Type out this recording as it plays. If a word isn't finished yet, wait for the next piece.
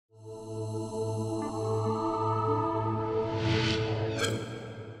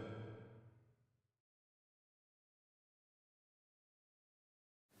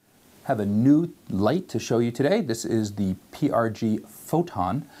have a new light to show you today. This is the PRG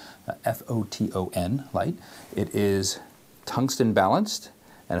Foton, F-O-T-O-N light. It is tungsten balanced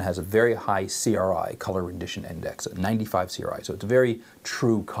and it has a very high CRI, color rendition index, 95 CRI. So it's a very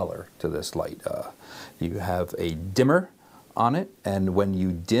true color to this light. You have a dimmer on it, and when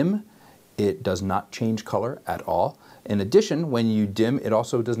you dim, it does not change color at all. In addition, when you dim, it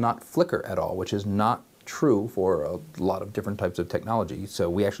also does not flicker at all, which is not true for a lot of different types of technology. So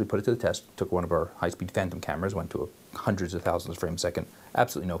we actually put it to the test, took one of our high-speed phantom cameras, went to hundreds of thousands of frames a second,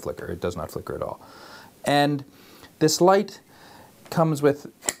 absolutely no flicker. It does not flicker at all. And this light comes with,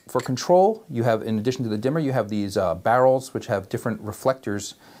 for control, you have, in addition to the dimmer, you have these barrels which have different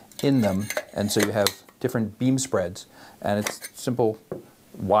reflectors in them, and so you have different beam spreads, and it's simple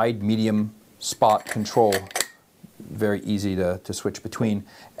wide, medium, spot control, very easy to switch between.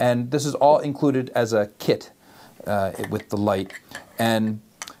 And this is all included as a kit with the light. And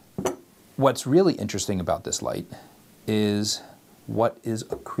what's really interesting about this light is what is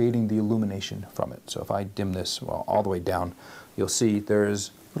creating the illumination from it. So if I dim this all the way down, you'll see there's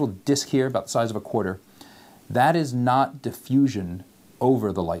a little disc here about the size of a quarter. That is not diffusion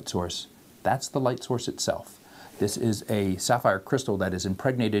over the light source. That's the light source itself. This is a sapphire crystal that is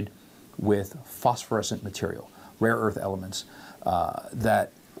impregnated with phosphorescent material, rare earth elements,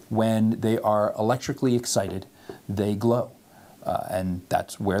 that when they are electrically excited, they glow. And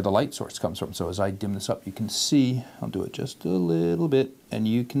that's where the light source comes from. So as I dim this up, you can see, I'll do it just a little bit, and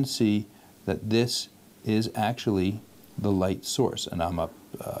you can see that this is actually the light source. And I'm up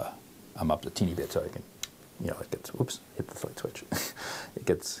a teeny bit so I can, it gets, whoops, hit the light switch. It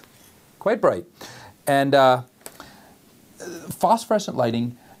gets quite bright. And phosphorescent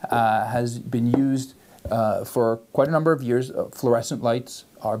lighting has been used for quite a number of years. Fluorescent lights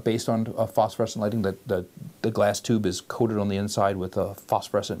are based on phosphorescent lighting. The glass tube is coated on the inside with a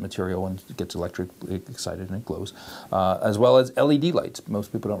phosphorescent material and it gets electrically excited and it glows. As well as LED lights.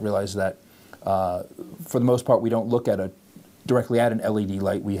 Most people don't realize that for the most part we don't look at directly at an LED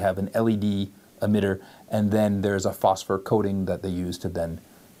light. We have an LED emitter, and then there's a phosphor coating that they use to then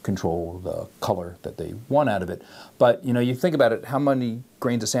control the color that they want out of it. But you think about it, how many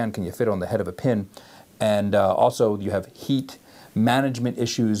grains of sand can you fit on the head of a pin? And also you have heat management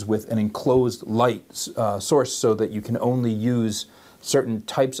issues with an enclosed light source, so that you can only use certain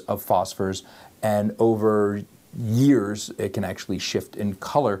types of phosphors, and over years it can actually shift in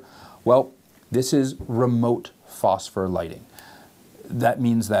color. Well, this is remote phosphor lighting. That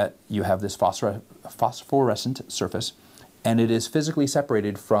means that you have this phosphorescent surface, and it is physically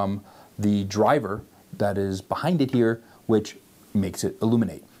separated from the driver that is behind it here, which makes it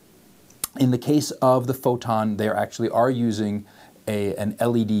illuminate. In the case of the Foton, they actually are using an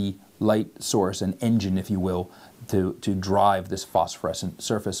LED light source, an engine, if you will, to drive this phosphorescent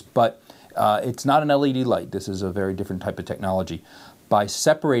surface. But it's not an LED light. This is a very different type of technology. By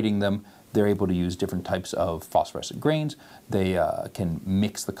separating them, they're able to use different types of phosphorescent grains. They can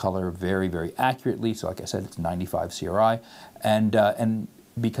mix the color very, very accurately. So like I said, it's 95 CRI. And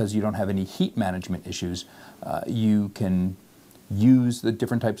because you don't have any heat management issues, you can use the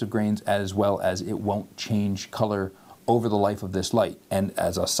different types of grains, as well as it won't change color over the life of this light. And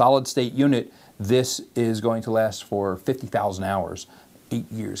as a solid state unit, this is going to last for 50,000 hours,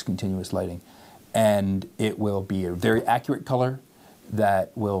 8 years continuous lighting. And it will be a very accurate color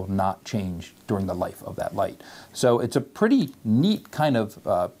that will not change during the life of that light. So it's a pretty neat kind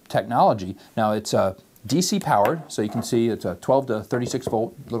of technology. Now it's DC powered, so you can see it's a 12 to 36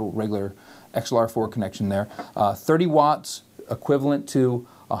 volt little regular XLR4 connection there. 30 watts, equivalent to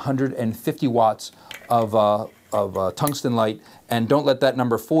 150 watts of tungsten light. And don't let that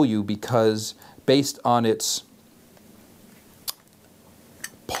number fool you, because based on its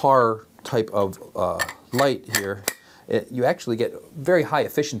PAR type of light here, you actually get very high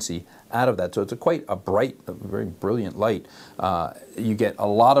efficiency out of that. So it's quite a bright, a very brilliant light. You get a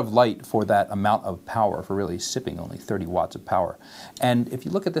lot of light for that amount of power, for really sipping only 30 watts of power. And if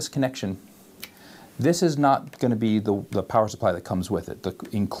you look at this connection, this is not going to be the power supply that comes with it. The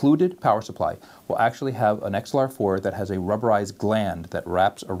included power supply will actually have an XLR4 that has a rubberized gland that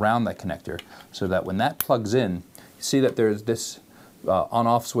wraps around that connector, so that when that plugs in, you see that there's this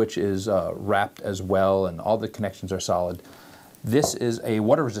on-off switch is wrapped as well, and all the connections are solid. This is a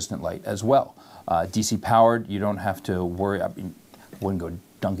water-resistant light as well. DC powered, you don't have to worry. I mean, I wouldn't go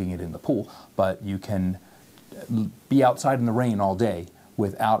dunking it in the pool, but you can be outside in the rain all day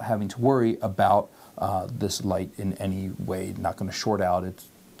without having to worry about this light in any way. Not going to short out. It's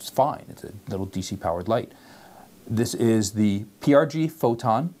fine. It's a little DC powered light. This is the PRG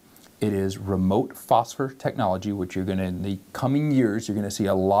Foton It is remote phosphor technology, which you're going to, in the coming years, you're going to see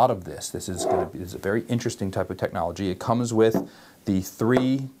a lot of this. This is going to be, this is a very interesting type of technology. It comes with the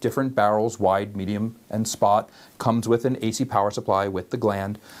 3 different barrels, wide, medium, and spot. Comes with an AC power supply with the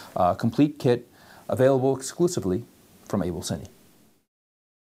gland. Complete kit, available exclusively from AbelCine.